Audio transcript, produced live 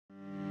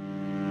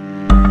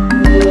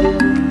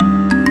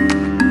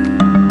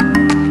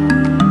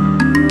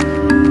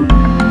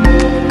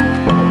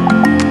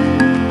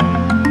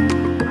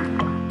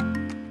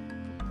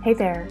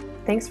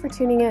Thanks for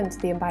tuning in to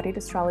the Embodied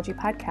Astrology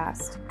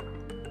Podcast.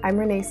 I'm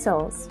Renee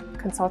Sills,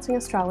 consulting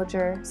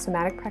astrologer,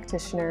 somatic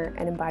practitioner,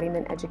 and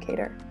embodiment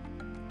educator.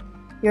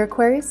 Your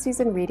Aquarius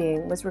season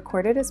reading was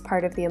recorded as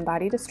part of the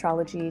Embodied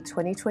Astrology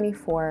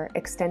 2024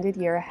 Extended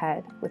Year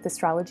Ahead with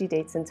astrology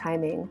dates and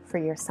timing for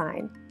your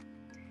sign.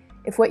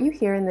 If what you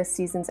hear in this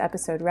season's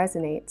episode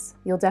resonates,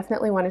 you'll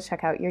definitely want to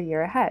check out your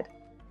year ahead.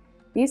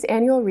 These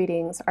annual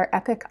readings are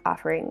epic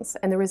offerings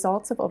and the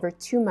results of over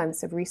 2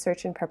 months of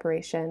research and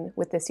preparation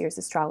with this year's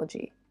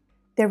astrology.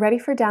 They're ready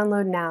for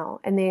download now,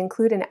 and they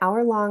include an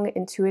hour-long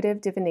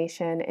intuitive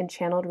divination and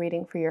channeled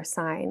reading for your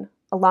sign,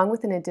 along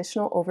with an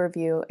additional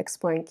overview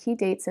exploring key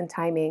dates and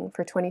timing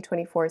for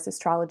 2024's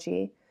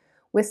astrology,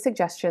 with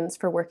suggestions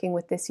for working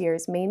with this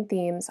year's main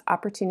themes,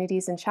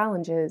 opportunities, and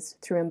challenges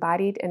through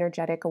embodied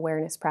energetic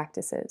awareness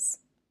practices.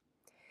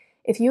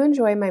 If you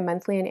enjoy my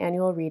monthly and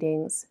annual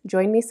readings,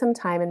 join me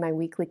sometime in my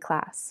weekly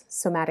class,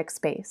 Somatic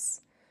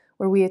Space,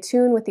 where we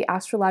attune with the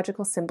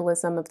astrological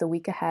symbolism of the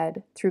week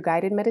ahead through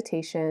guided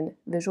meditation,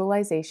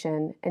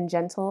 visualization, and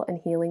gentle and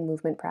healing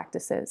movement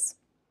practices.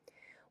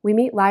 We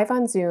meet live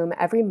on Zoom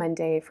every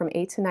Monday from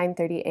 8 to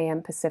 9:30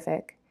 a.m.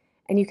 Pacific,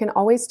 and you can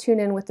always tune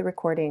in with the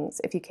recordings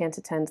if you can't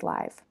attend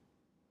live.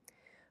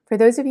 For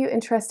those of you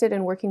interested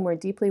in working more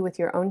deeply with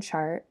your own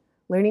chart,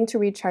 learning to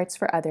read charts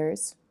for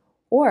others,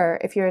 or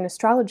if you're an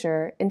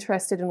astrologer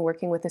interested in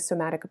working with a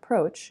somatic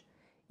approach,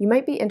 you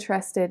might be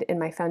interested in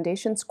my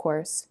foundations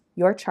course,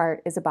 Your Chart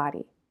is a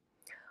Body.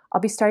 I'll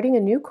be starting a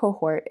new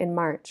cohort in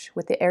March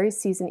with the Aries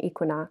season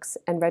equinox,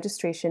 and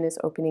registration is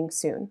opening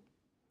soon.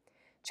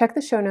 Check the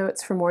show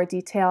notes for more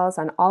details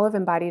on all of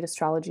Embodied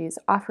Astrology's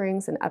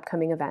offerings and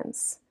upcoming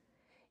events.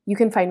 You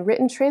can find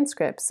written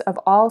transcripts of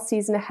all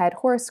season ahead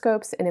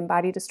horoscopes in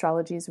Embodied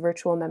Astrology's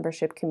virtual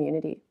membership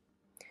community.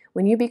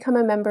 When you become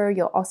a member,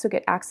 you'll also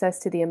get access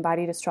to the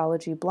Embodied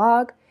Astrology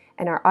blog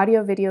and our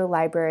audio-video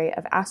library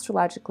of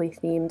astrologically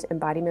themed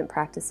embodiment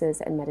practices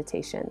and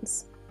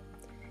meditations.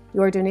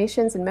 Your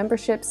donations and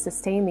memberships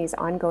sustain these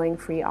ongoing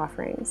free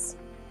offerings.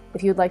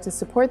 If you'd like to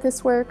support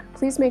this work,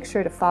 please make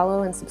sure to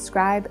follow and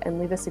subscribe and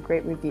leave us a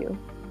great review.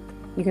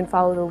 You can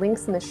follow the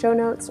links in the show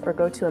notes or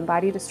go to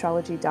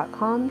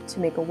embodiedastrology.com to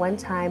make a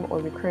one-time or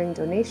recurring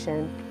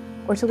donation,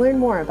 or to learn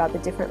more about the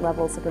different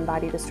levels of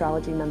Embodied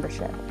Astrology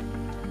membership.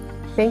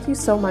 Thank you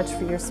so much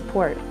for your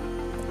support.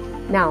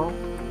 Now,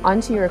 on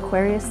to your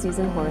Aquarius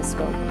season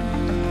horoscope.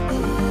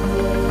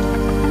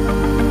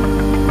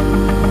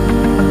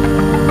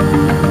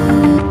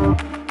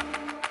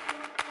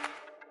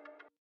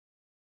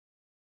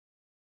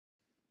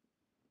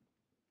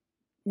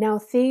 Now,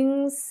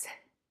 things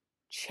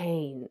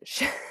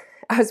change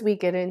as we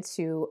get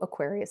into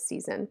Aquarius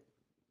season.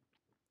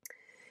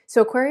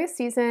 So Aquarius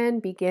season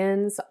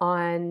begins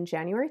on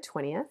January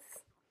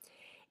 20th,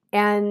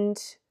 and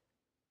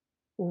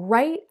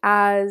right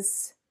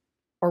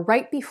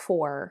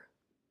before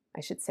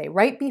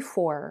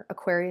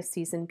Aquarius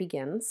season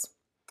begins,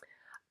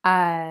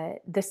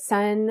 the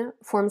sun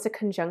forms a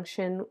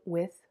conjunction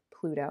with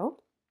Pluto.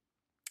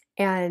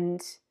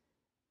 And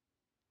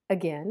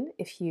again,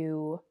 if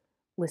you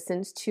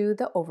listened to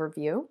the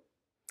overview,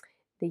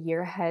 the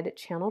year ahead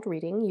channeled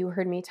reading, you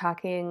heard me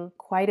talking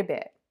quite a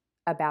bit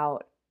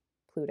about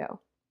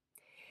Pluto.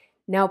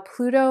 Now,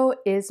 Pluto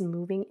is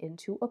moving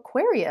into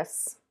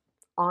Aquarius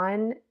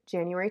on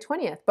January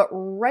 20th, but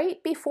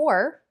right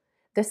before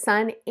the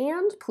sun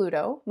and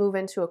Pluto move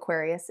into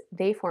Aquarius,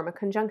 they form a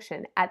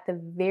conjunction at the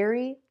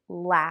very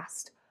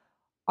last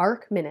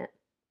arc minute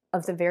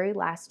of the very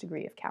last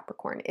degree of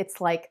Capricorn. It's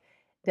like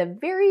the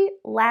very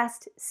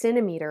last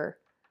centimeter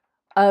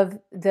of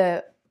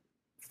the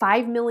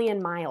 5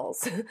 million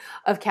miles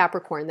of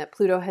Capricorn that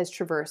Pluto has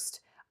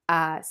traversed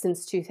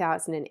since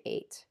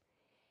 2008.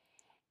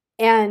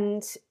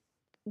 And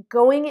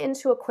going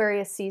into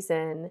Aquarius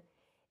season,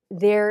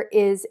 there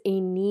is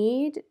a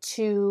need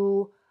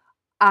to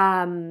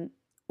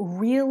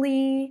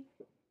really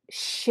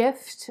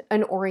shift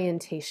an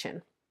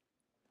orientation.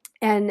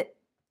 And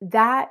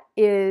that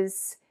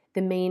is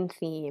the main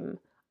theme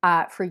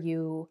for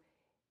you,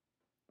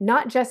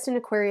 not just in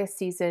Aquarius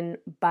season,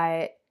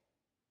 but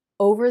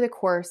over the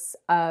course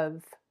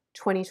of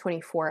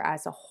 2024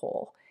 as a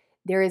whole.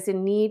 There is a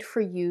need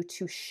for you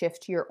to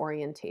shift your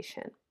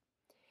orientation.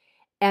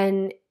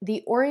 And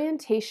the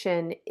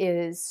orientation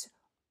is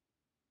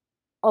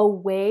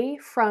away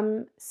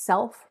from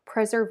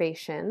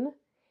self-preservation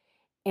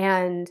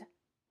and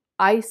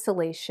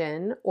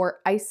isolation or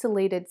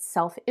isolated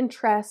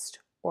self-interest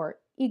or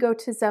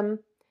egotism,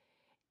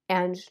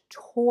 and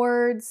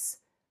towards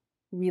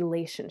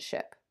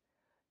relationship,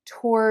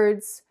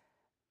 towards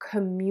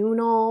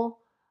communal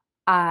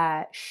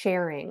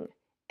sharing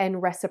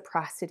and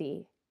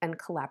reciprocity and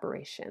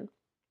collaboration.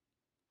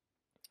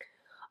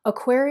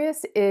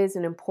 Aquarius is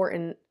an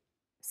important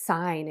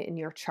sign in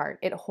your chart.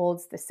 It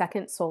holds the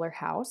second solar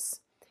house.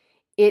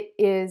 It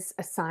is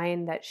a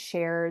sign that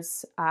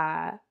shares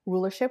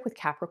rulership with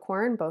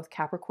Capricorn. Both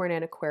Capricorn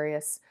and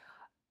Aquarius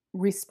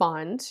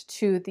respond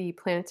to the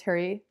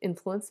planetary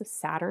influence of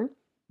Saturn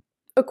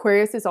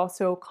Aquarius is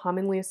also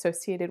commonly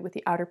associated with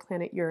the outer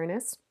planet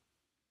Uranus.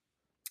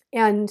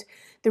 And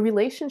the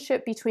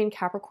relationship between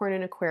Capricorn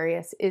and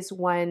Aquarius is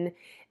one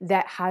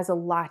that has a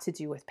lot to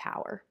do with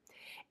power.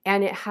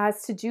 And it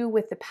has to do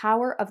with the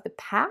power of the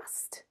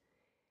past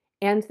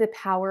and the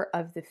power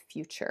of the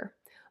future.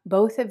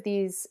 Both of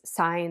these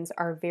signs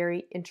are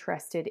very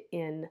interested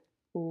in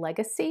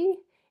legacy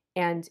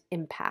and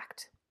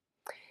impact.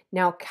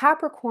 Now,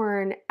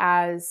 Capricorn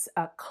as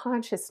a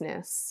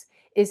consciousness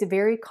is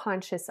very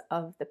conscious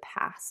of the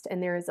past,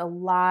 and there is a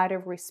lot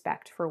of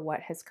respect for what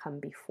has come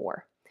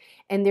before.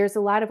 And there's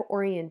a lot of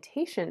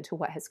orientation to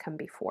what has come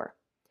before.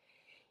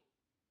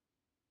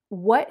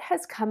 What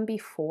has come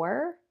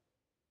before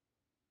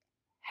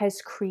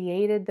has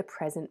created the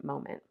present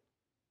moment.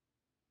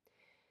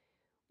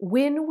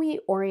 When we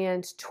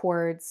orient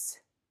towards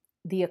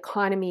the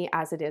economy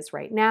as it is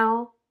right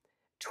now,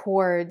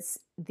 towards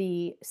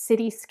the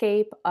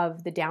cityscape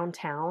of the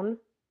downtown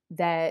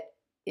that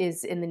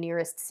is in the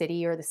nearest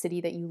city or the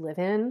city that you live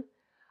in,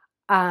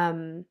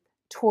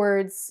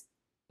 towards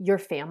your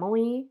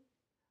family,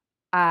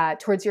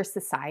 towards your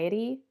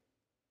society,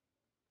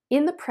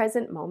 in the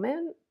present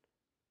moment,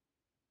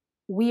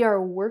 we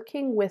are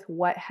working with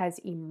what has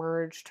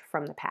emerged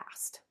from the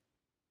past.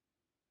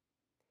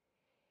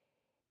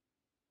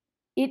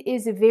 It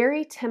is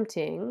very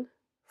tempting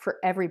for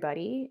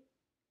everybody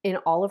in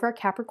all of our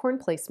Capricorn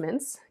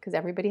placements, because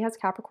everybody has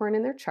Capricorn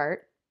in their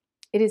chart,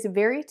 it is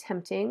very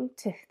tempting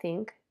to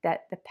think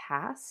that the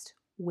past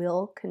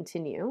will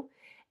continue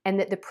and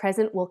that the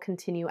present will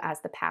continue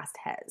as the past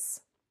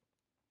has.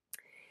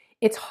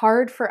 It's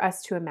hard for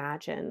us to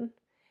imagine,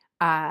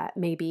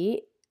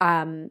 maybe,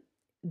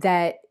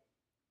 that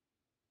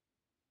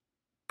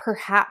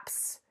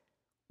perhaps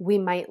we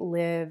might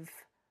live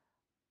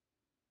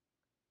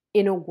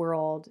in a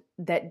world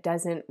that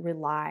doesn't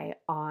rely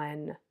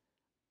on,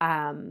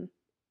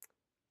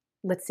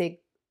 let's say,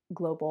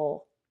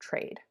 global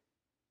trade.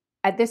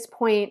 At this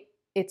point,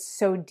 it's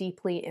so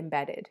deeply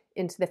embedded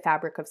into the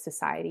fabric of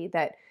society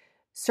that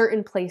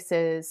certain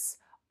places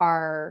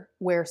are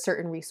where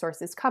certain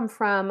resources come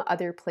from,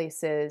 other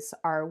places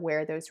are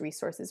where those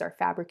resources are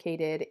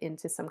fabricated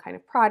into some kind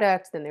of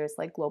product, then there's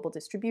like global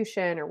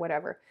distribution or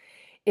whatever.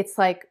 It's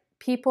like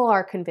people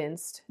are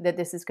convinced that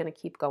this is going to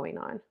keep going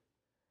on.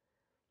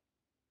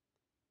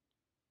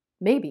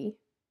 Maybe,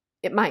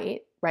 it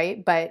might,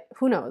 right? But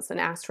who knows? An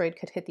asteroid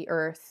could hit the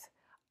Earth.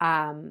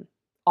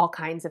 All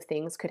kinds of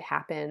things could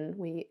happen.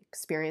 We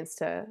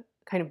experienced a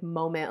kind of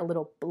moment, a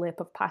little blip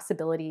of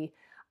possibility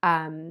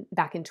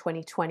back in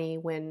 2020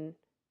 when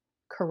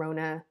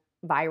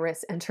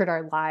coronavirus entered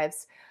our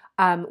lives,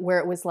 where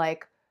it was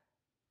like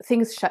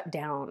things shut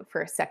down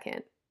for a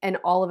second and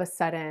all of a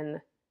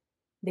sudden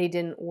they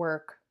didn't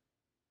work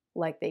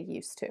like they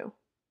used to.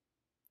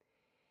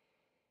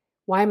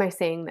 Why am I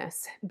saying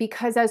this?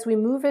 Because as we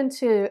move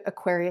into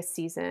Aquarius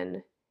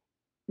season,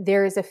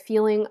 there is a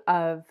feeling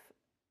of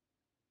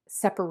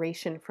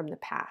separation from the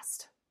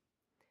past.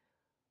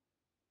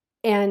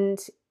 And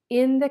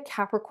in the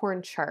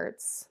Capricorn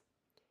charts,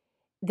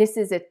 this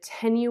is a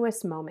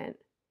tenuous moment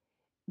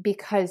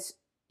because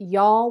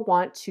y'all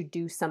want to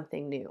do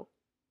something new.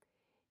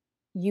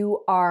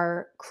 You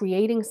are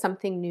creating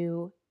something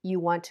new. You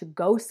want to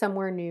go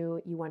somewhere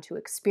new. You want to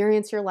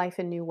experience your life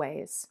in new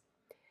ways.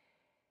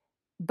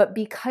 But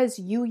because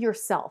you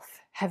yourself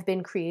have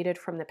been created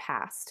from the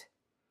past,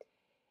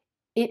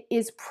 it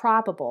is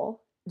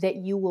probable that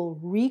you will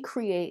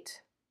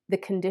recreate the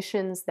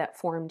conditions that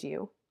formed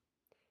you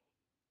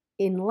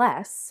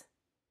unless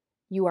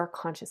you are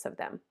conscious of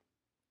them.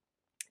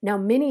 Now,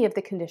 many of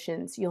the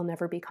conditions you'll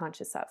never be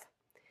conscious of.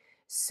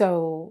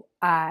 So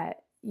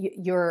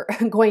you're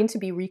going to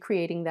be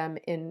recreating them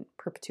in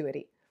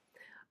perpetuity.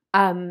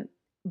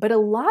 But a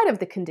lot of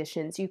the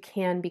conditions you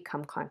can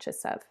become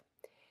conscious of.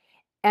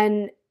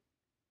 And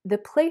the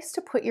place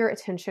to put your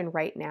attention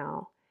right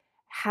now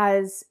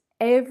has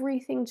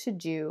everything to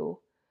do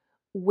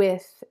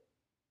with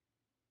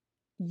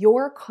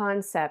your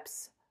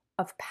concepts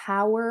of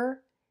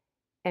power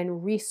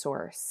and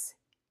resource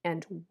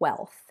and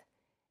wealth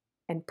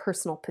and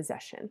personal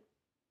possession.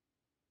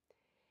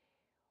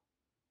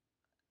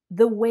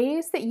 The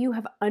ways that you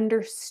have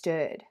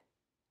understood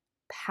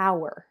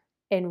power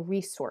and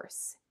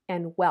resource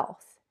and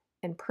wealth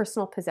and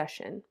personal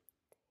possession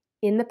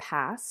in the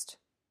past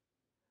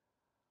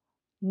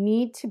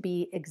need to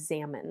be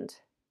examined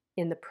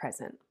in the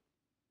present.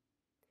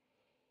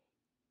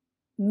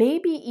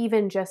 Maybe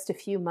even just a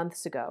few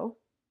months ago,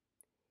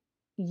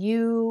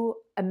 you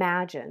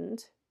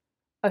imagined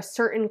a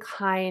certain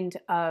kind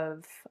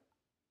of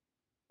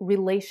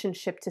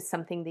relationship to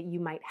something that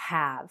you might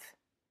have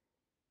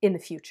in the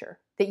future,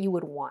 that you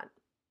would want.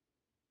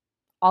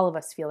 All of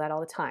us feel that all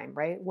the time,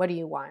 right? What do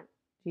you want?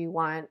 Do you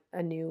want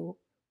a new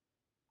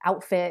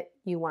outfit?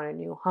 You want a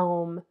new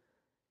home?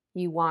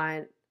 You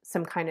want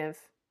some kind of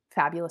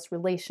fabulous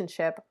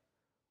relationship?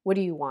 What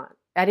do you want?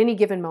 At any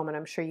given moment,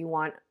 I'm sure you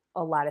want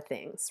a lot of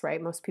things,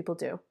 right? Most people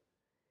do.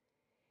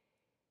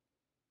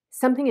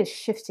 Something is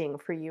shifting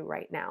for you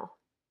right now.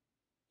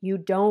 You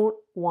don't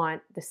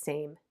want the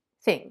same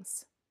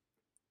things.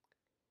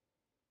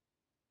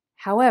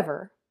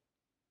 However,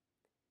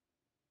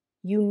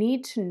 you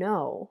need to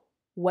know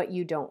what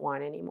you don't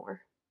want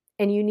anymore,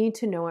 and you need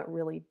to know it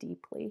really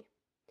deeply.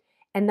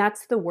 And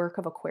that's the work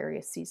of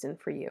Aquarius season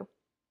for you.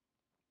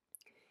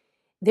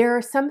 There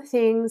are some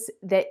things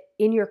that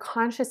in your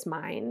conscious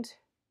mind,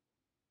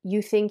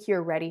 you think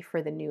you're ready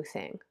for the new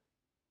thing.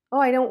 Oh,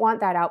 I don't want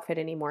that outfit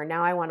anymore.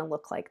 Now I want to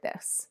look like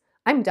this.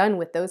 I'm done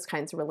with those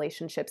kinds of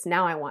relationships.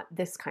 Now I want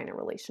this kind of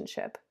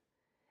relationship.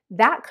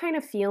 That kind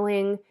of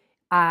feeling,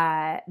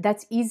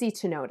 that's easy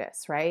to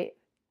notice, right?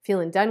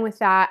 Feeling done with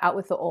that, out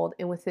with the old,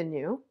 in with the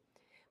new.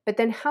 But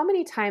then how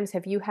many times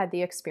have you had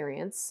the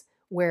experience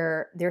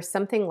where there's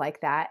something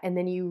like that and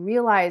then you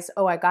realize,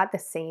 oh, I got the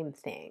same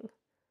thing?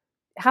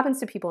 It happens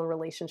to people in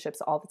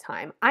relationships all the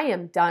time. I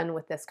am done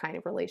with this kind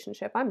of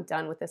relationship. I'm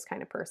done with this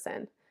kind of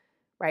person,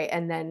 right?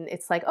 And then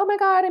it's like, oh my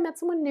God, I met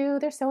someone new.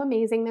 They're so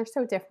amazing. They're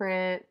so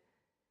different.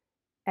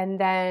 And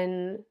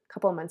then a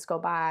couple of months go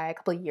by, a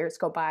couple of years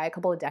go by, a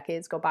couple of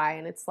decades go by,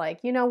 and it's like,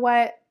 you know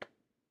what?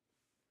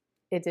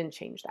 It didn't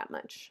change that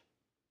much.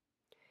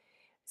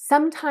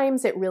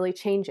 Sometimes it really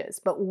changes,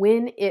 but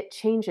when it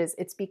changes,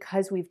 it's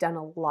because we've done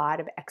a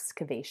lot of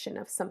excavation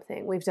of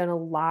something. We've done a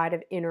lot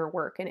of inner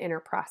work and inner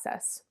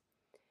process.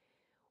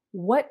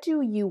 What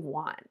do you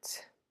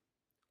want?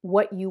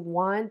 What you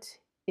want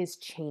is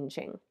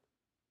changing.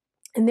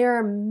 And there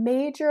are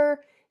major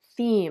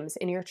themes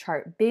in your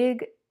chart,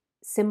 big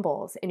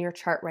symbols in your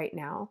chart right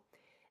now,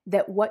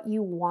 that what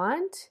you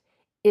want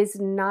is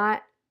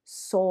not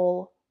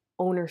sole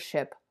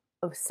ownership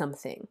of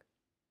something.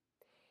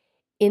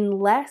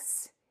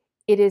 Unless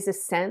it is a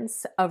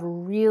sense of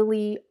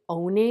really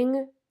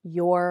owning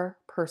your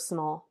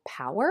personal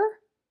power.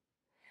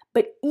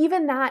 But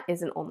even that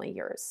isn't only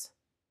yours,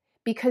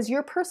 because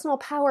your personal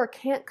power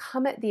can't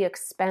come at the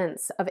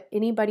expense of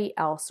anybody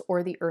else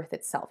or the earth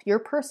itself. Your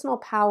personal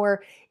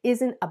power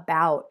isn't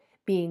about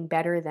being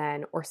better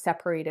than or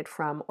separated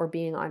from or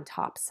being on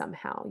top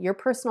somehow. Your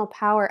personal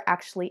power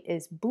actually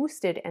is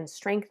boosted and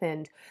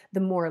strengthened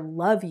the more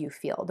love you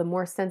feel, the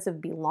more sense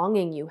of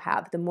belonging you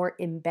have, the more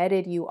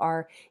embedded you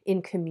are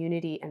in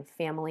community and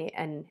family,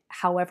 and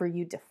however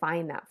you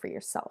define that for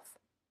yourself.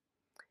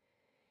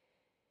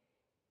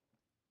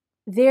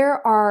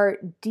 There are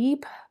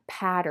deep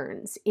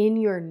patterns in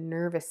your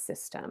nervous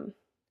system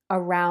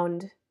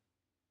around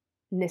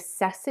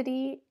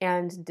necessity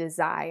and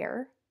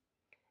desire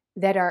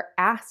that are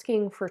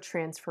asking for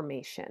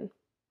transformation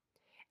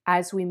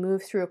as we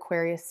move through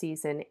Aquarius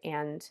season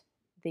and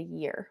the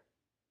year.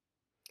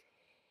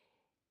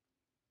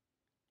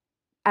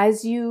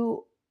 As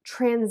you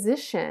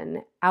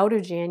transition out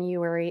of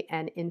January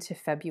and into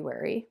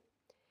February,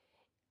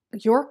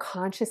 your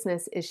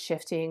consciousness is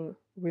shifting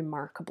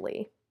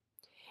remarkably.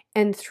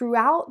 And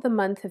throughout the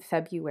month of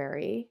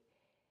February,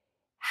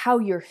 how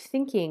your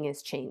thinking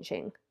is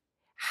changing,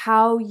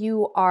 how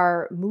you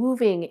are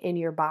moving in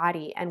your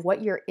body, and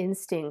what your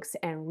instincts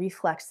and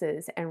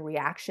reflexes and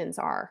reactions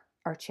are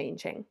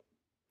changing.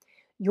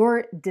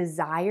 Your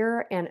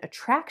desire and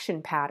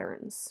attraction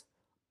patterns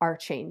are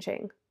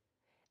changing.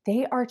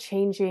 They are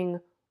changing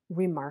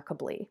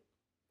remarkably.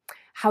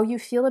 How you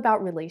feel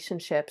about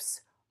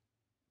relationships,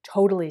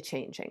 totally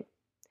changing.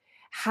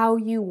 How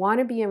you want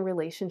to be in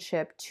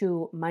relationship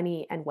to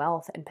money and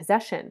wealth and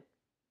possession,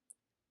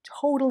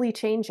 totally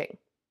changing.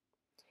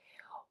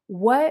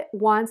 What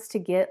wants to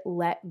get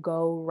let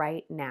go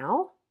right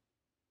now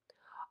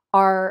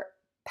are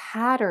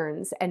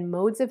patterns and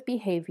modes of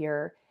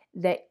behavior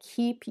that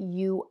keep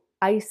you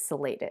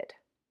isolated.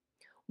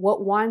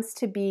 What wants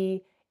to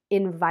be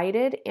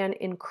invited and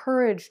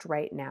encouraged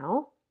right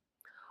now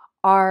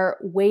are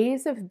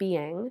ways of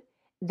being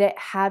that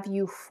have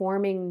you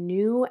forming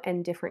new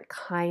and different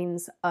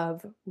kinds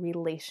of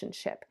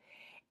relationship.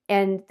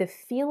 And the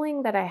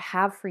feeling that I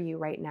have for you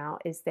right now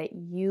is that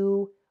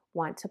you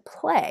want to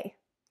play,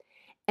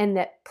 and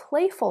that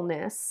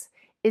playfulness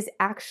is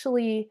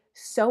actually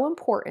so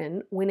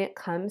important when it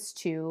comes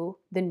to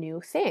the new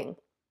thing.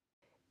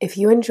 If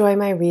you enjoy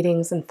my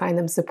readings and find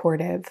them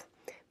supportive,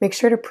 make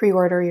sure to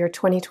pre-order your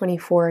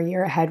 2024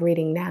 Year Ahead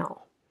reading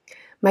now.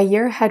 My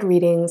Year Ahead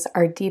readings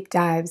are deep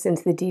dives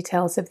into the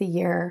details of the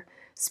year,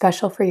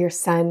 special for your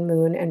sun,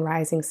 moon, and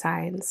rising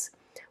signs,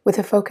 with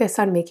a focus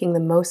on making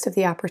the most of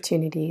the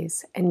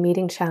opportunities and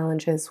meeting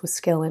challenges with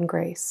skill and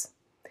grace.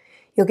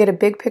 You'll get a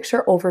big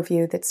picture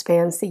overview that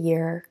spans the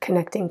year,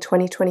 connecting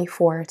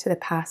 2024 to the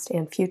past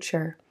and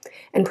future,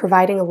 and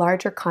providing a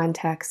larger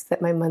context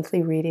that my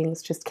monthly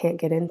readings just can't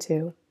get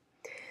into.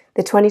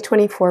 The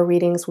 2024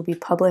 readings will be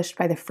published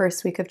by the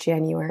first week of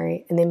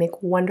January, and they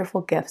make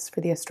wonderful gifts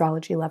for the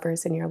astrology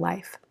lovers in your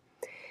life.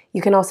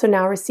 You can also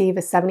now receive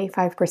a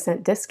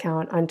 75%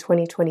 discount on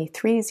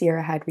 2023's Year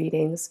Ahead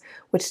readings,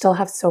 which still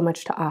have so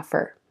much to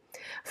offer.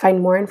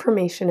 Find more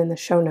information in the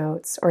show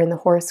notes or in the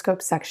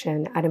horoscope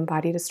section at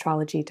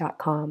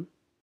embodiedastrology.com.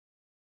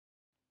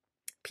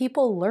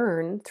 People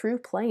learn through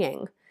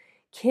playing.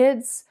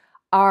 Kids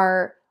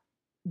are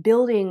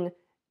building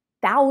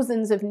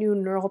thousands of new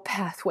neural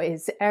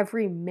pathways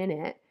every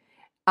minute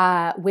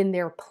when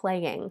they're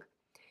playing,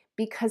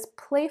 because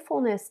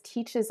playfulness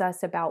teaches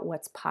us about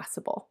what's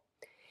possible.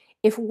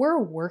 If we're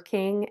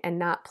working and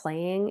not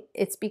playing,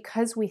 it's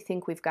because we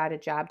think we've got a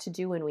job to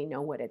do and we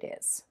know what it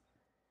is.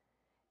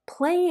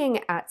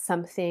 Playing at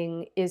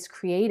something is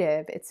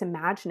creative, it's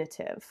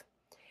imaginative.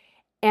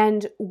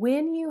 And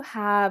when you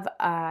have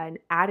an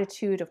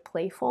attitude of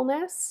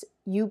playfulness,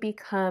 you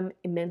become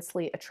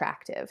immensely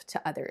attractive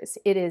to others.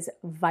 It is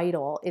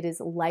vital, it is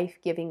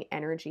life-giving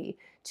energy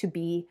to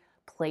be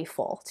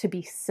playful, to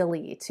be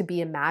silly, to be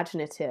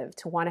imaginative,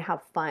 to want to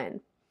have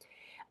fun.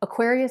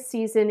 Aquarius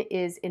season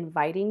is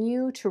inviting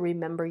you to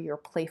remember your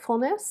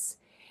playfulness,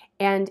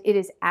 and it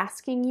is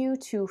asking you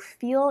to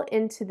feel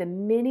into the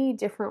many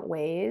different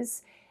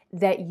ways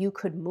that you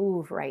could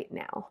move right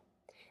now.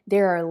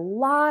 There are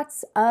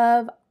lots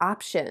of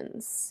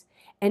options,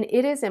 and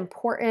it is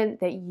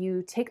important that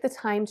you take the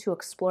time to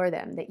explore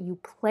them, that you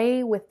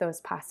play with those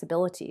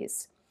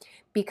possibilities,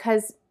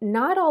 because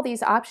not all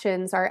these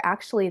options are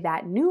actually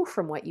that new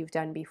from what you've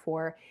done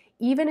before,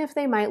 even if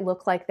they might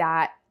look like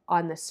that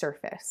on the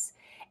surface.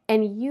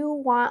 And you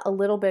want a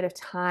little bit of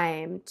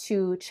time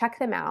to check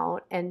them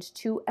out and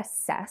to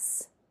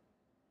assess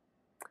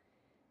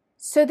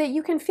so that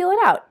you can feel it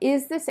out.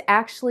 Is this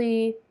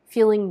actually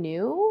feeling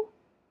new?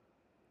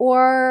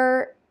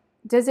 Or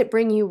does it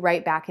bring you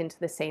right back into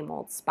the same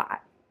old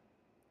spot?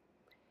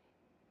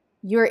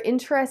 You're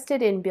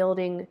interested in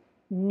building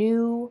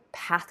new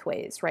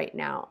pathways right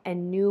now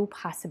and new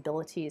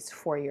possibilities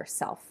for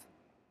yourself.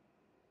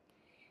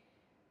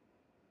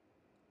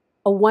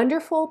 A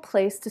wonderful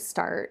place to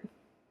start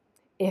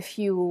if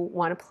you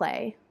want to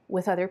play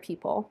with other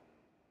people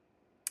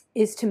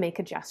is to make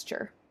a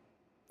gesture.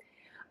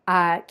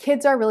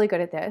 Kids are really good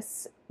at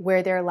this,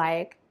 where they're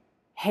like,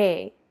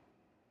 hey,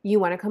 you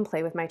want to come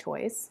play with my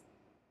toys?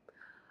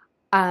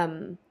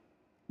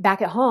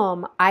 Back at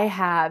home, I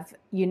have,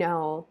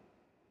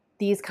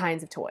 these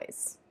kinds of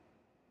toys.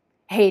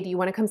 Hey, do you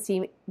want to come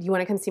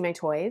see my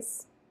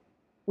toys?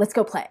 Let's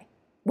go play.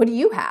 What do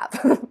you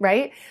have?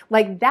 Right?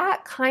 Like,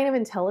 that kind of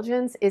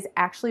intelligence is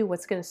actually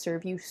what's going to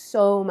serve you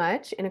so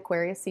much in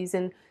Aquarius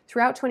season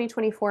throughout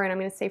 2024. And I'm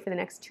going to say for the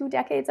next 2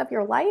 decades of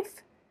your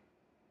life.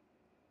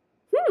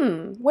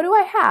 What do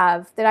I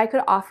have that I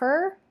could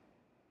offer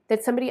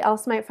that somebody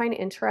else might find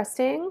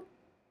interesting?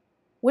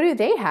 What do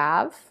they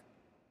have?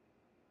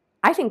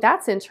 I think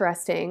that's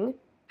interesting.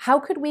 How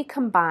could we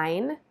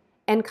combine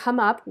and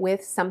come up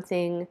with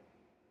something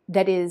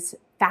that is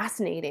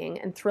fascinating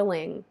and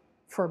thrilling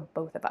for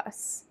both of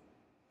us?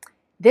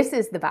 This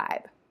is the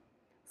vibe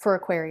for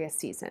Aquarius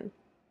season.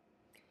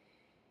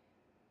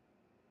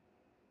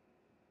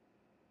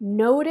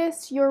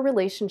 Notice your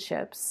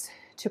relationships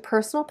to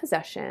personal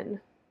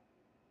possession,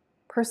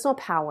 personal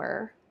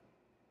power,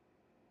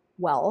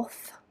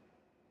 wealth,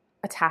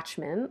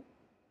 attachment.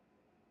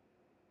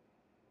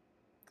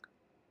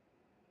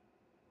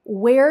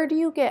 Where do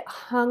you get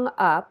hung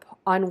up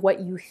on what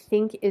you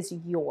think is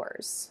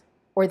yours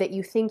or that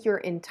you think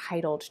you're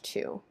entitled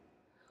to?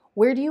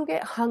 Where do you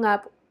get hung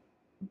up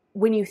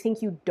when you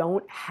think you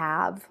don't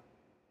have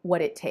what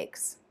it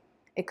takes?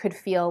 It could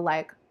feel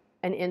like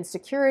an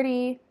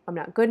insecurity, I'm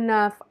not good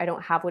enough, I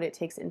don't have what it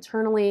takes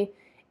internally,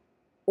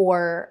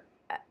 or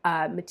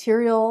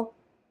material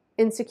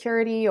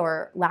insecurity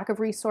or lack of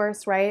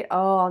resource, right?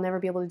 Oh, I'll never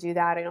be able to do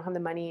that, I don't have the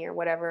money or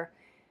whatever.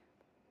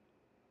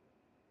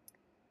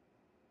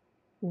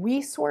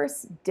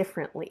 Resource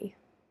differently.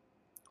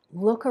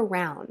 Look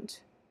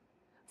around.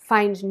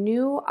 Find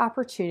new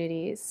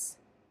opportunities,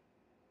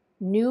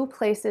 new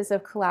places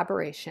of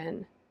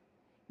collaboration.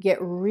 Get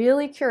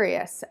really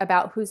curious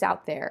about who's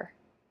out there,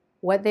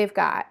 what they've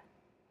got.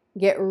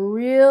 Get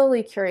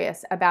really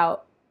curious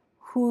about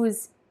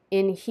who's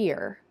in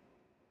here,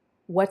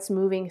 what's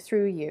moving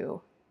through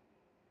you,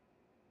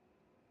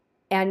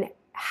 and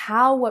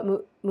how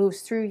what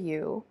moves through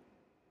you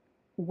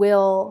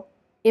will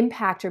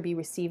impact or be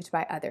received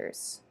by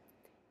others.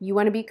 You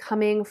want to be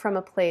coming from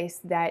a place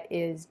that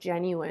is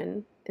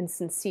genuine and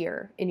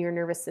sincere in your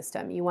nervous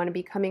system. You want to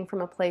be coming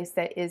from a place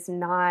that is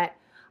not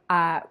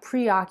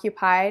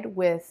preoccupied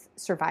with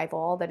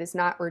survival, that is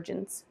not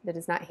urgent, that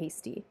is not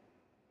hasty.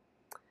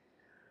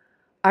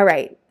 All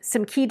right,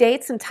 some key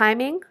dates and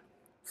timing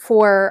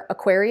for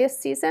Aquarius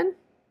season.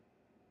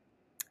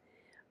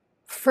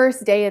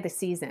 First day of the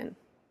season,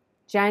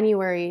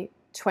 January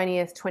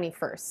 20th,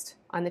 21st.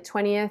 On the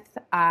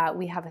 20th,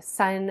 we have a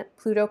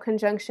Sun-Pluto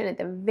conjunction at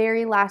the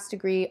very last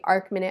degree,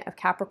 arc minute of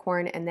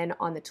Capricorn, and then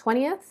on the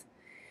 20th,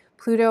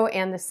 Pluto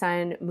and the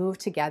Sun move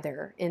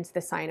together into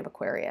the sign of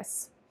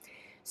Aquarius.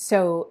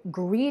 So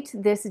greet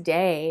this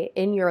day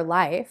in your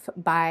life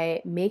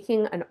by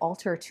making an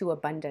altar to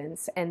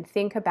abundance and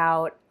think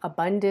about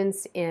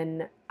abundance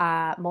in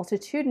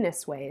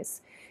multitudinous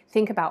ways.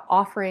 Think about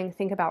offering,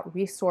 think about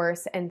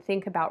resource, and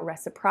think about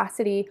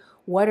reciprocity.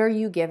 What are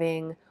you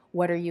giving?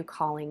 What are you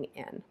calling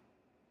in?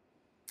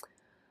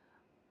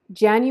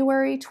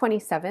 January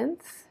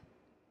 27th,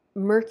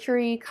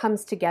 Mercury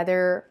comes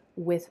together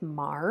with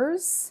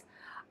Mars.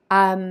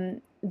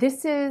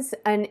 This is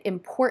an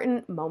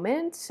important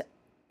moment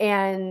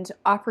and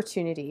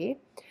opportunity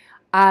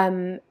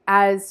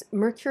as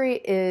Mercury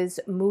is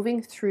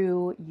moving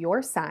through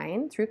your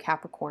sign, through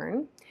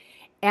Capricorn,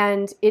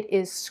 and it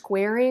is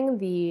squaring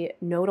the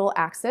nodal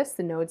axis,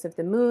 the nodes of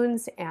the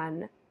moons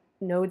and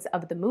nodes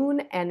of the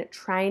moon, and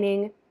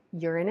trining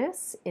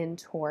Uranus in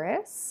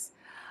Taurus.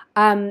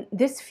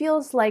 This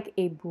feels like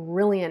a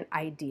brilliant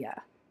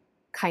idea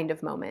kind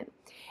of moment.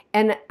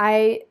 And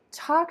I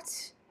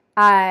talked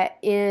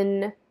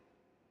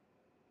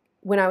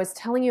when I was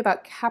telling you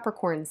about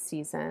Capricorn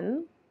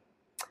season,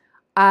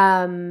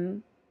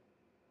 and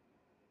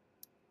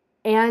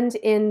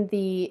in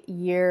the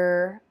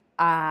year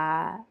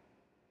ahead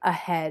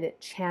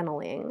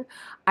channeling,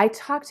 I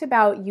talked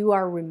about you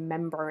are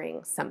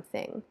remembering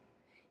something.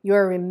 You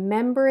are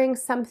remembering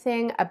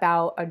something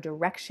about a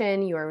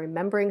direction. You are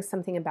remembering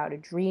something about a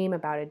dream,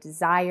 about a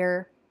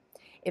desire.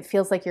 It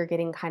feels like you're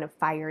getting kind of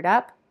fired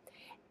up.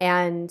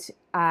 And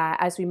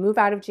as we move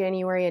out of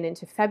January and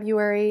into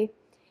February,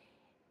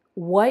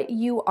 what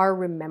you are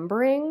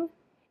remembering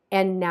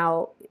and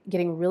now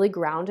getting really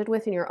grounded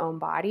with in your own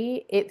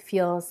body, it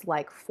feels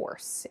like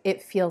force.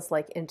 It feels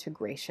like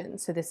integration.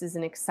 So this is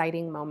an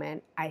exciting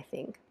moment, I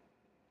think.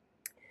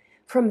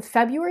 From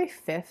February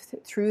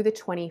 5th through the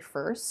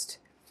 21st,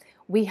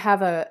 we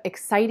have an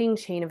exciting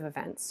chain of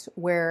events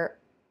where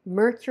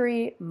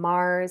Mercury,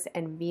 Mars,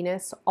 and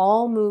Venus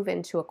all move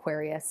into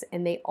Aquarius,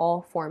 and they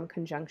all form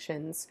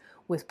conjunctions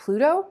with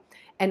Pluto.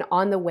 And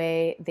on the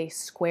way, they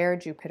square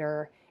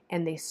Jupiter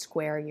and they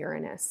square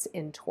Uranus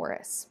in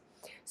Taurus.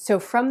 So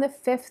from the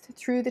 5th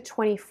through the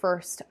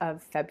 21st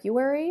of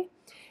February,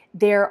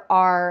 there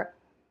are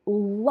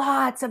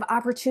lots of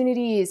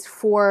opportunities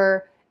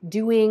for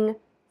doing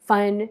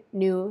fun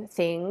new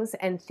things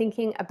and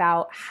thinking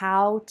about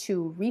how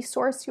to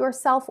resource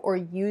yourself or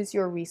use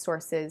your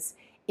resources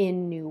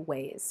in new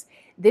ways.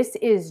 This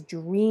is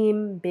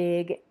dream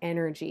big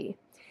energy.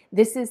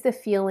 This is the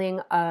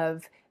feeling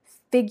of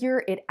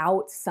figure it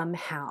out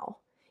somehow.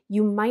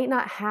 You might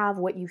not have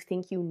what you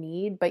think you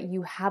need, but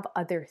you have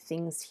other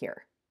things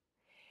here.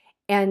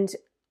 And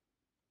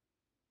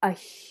a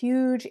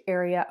huge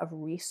area of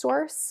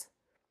resource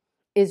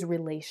is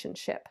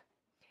relationship.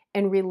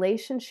 And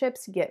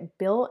relationships get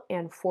built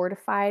and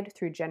fortified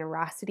through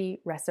generosity,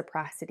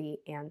 reciprocity,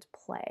 and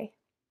play.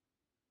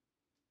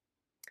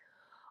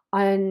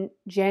 On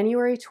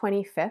January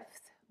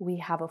 25th, we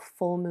have a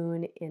full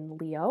moon in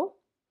Leo.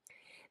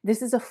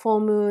 This is a full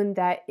moon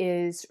that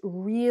is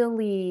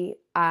really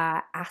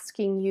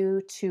asking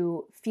you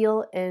to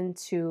feel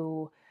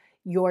into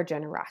your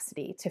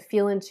generosity, to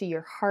feel into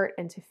your heart,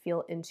 and to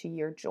feel into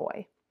your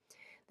joy.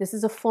 This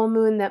is a full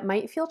moon that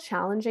might feel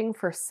challenging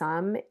for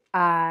some,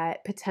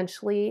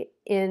 potentially,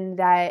 in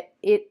that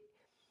it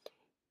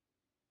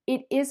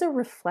is a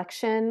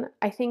reflection,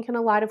 I think, in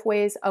a lot of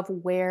ways, of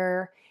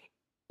where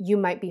you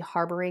might be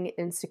harboring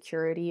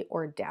insecurity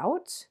or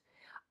doubt.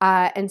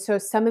 And so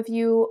some of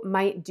you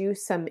might do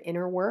some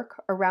inner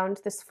work around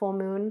this full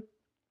moon.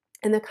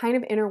 And the kind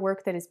of inner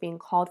work that is being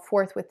called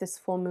forth with this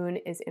full moon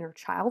is inner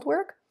child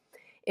work.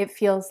 It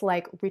feels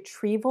like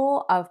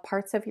retrieval of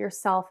parts of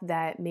yourself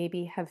that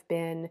maybe have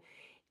been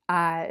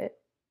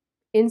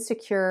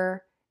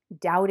insecure,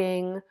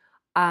 doubting,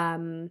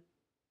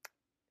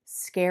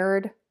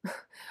 scared,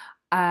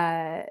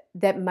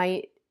 that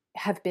might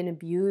have been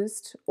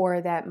abused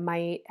or that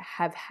might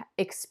have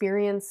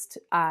experienced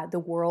the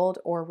world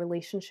or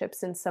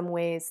relationships in some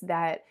ways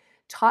that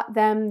taught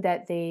them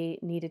that they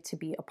needed to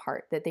be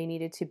apart, that they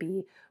needed to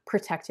be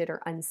protected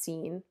or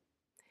unseen.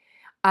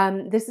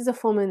 This is a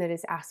full moon that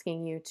is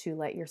asking you to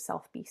let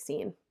yourself be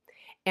seen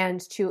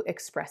and to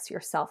express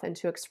yourself, and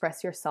to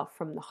express yourself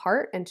from the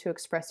heart, and to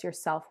express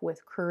yourself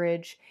with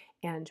courage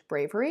and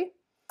bravery.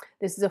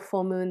 This is a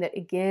full moon that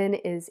again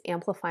is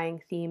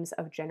amplifying themes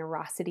of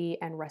generosity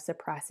and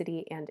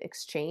reciprocity and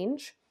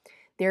exchange.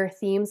 There are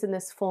themes in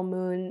this full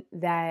moon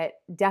that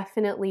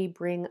definitely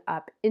bring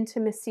up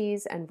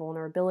intimacies and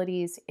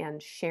vulnerabilities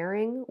and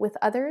sharing with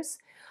others.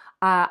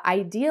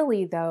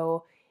 Ideally,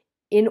 though,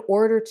 in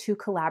order to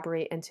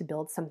collaborate and to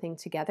build something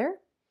together.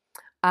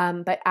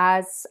 But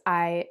as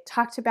I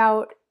talked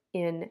about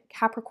in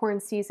Capricorn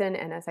season,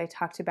 and as I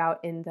talked about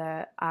in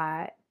the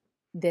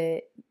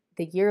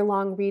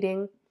year-long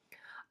reading,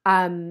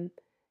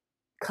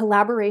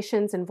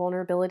 collaborations and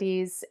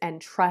vulnerabilities and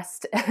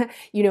trust,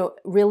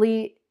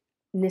 really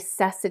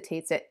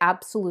necessitates, it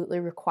absolutely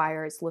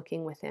requires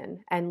looking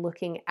within and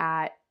looking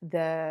at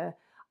the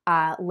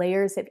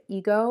layers of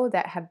ego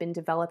that have been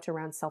developed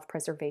around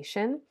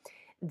self-preservation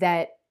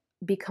that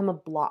become a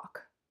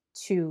block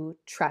to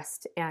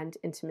trust and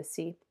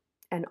intimacy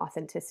and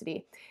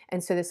authenticity.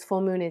 And so this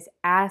full moon is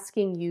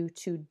asking you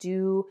to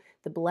do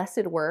the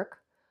blessed work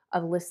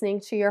of listening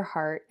to your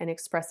heart and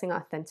expressing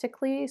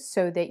authentically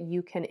so that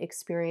you can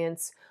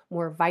experience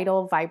more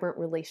vital, vibrant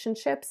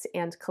relationships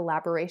and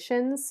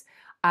collaborations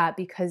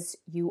because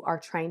you are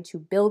trying to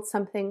build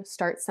something,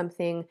 start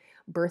something,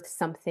 birth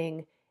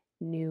something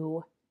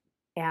new.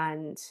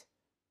 And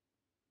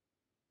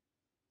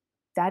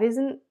that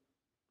isn't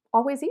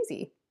always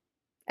easy,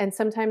 and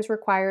sometimes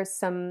requires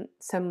some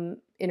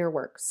inner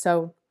work.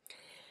 So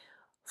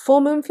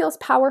full moon feels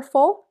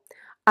powerful.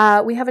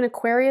 We have an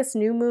Aquarius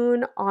new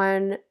moon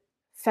on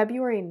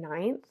February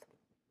 9th.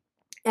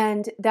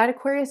 And that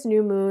Aquarius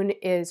new moon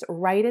is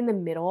right in the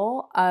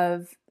middle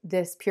of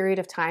this period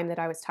of time that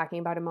I was talking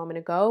about a moment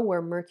ago,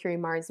 where Mercury,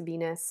 Mars,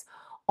 Venus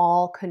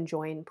all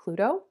conjoin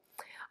Pluto.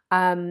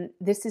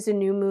 This is a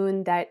new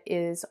moon that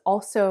is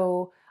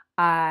also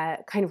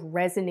kind of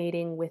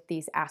resonating with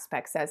these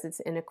aspects as it's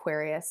in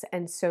Aquarius.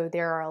 And so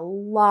there are a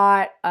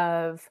lot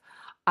of,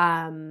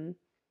 I'm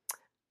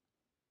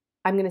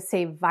going to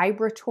say,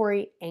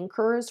 vibratory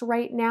anchors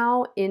right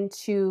now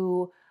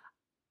into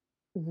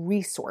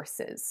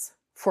resources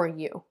for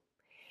you.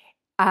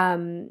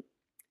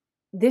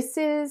 This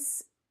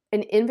is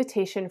an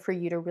invitation for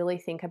you to really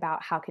think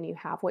about how can you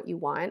have what you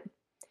want,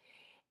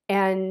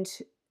 and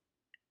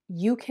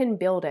you can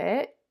build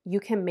it, you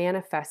can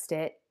manifest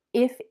it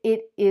if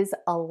it is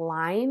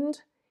aligned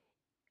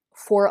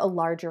for a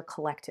larger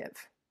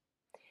collective.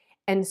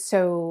 And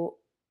so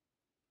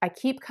I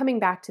keep coming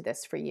back to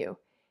this for you.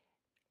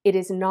 It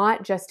is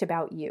not just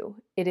about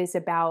you. It is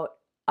about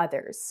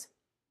others.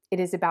 It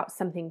is about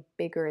something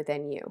bigger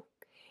than you.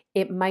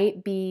 It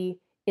might be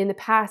in the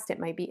past, it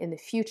might be in the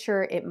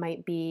future, it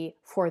might be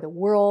for the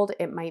world,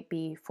 it might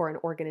be for an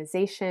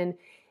organization.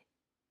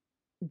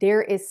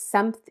 There is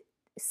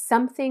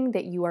something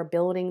that you are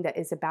building that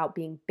is about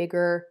being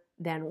bigger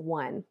than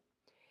one.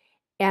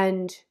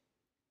 And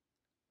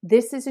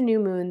this is a new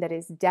moon that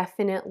is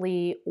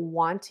definitely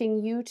wanting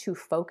you to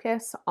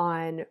focus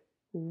on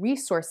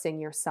resourcing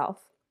yourself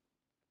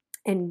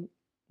and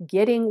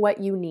getting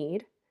what you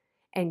need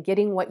and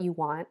getting what you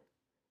want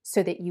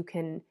so that you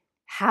can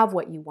have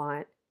what you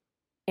want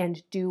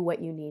and do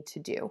what you need to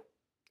do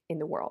in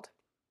the world.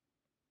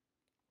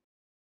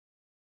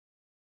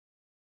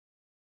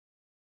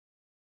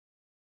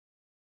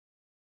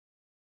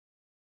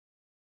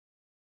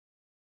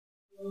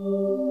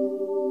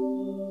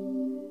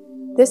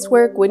 This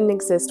work wouldn't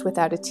exist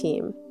without a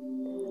team.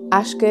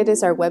 Ashgood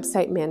is our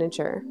website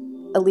manager.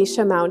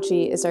 Alicia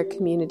Mauji is our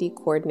community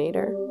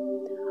coordinator.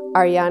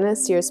 Ariana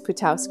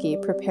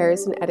Sears-Putowski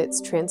prepares and edits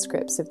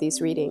transcripts of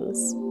these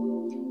readings.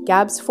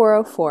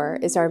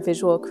 Gabs404 is our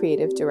visual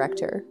creative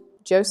director.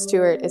 Joe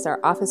Stewart is our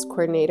office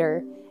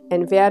coordinator,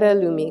 and Vera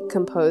Lumi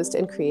composed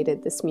and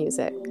created this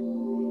music.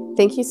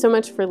 Thank you so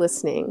much for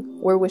listening.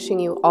 We're wishing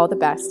you all the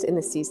best in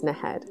the season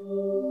ahead.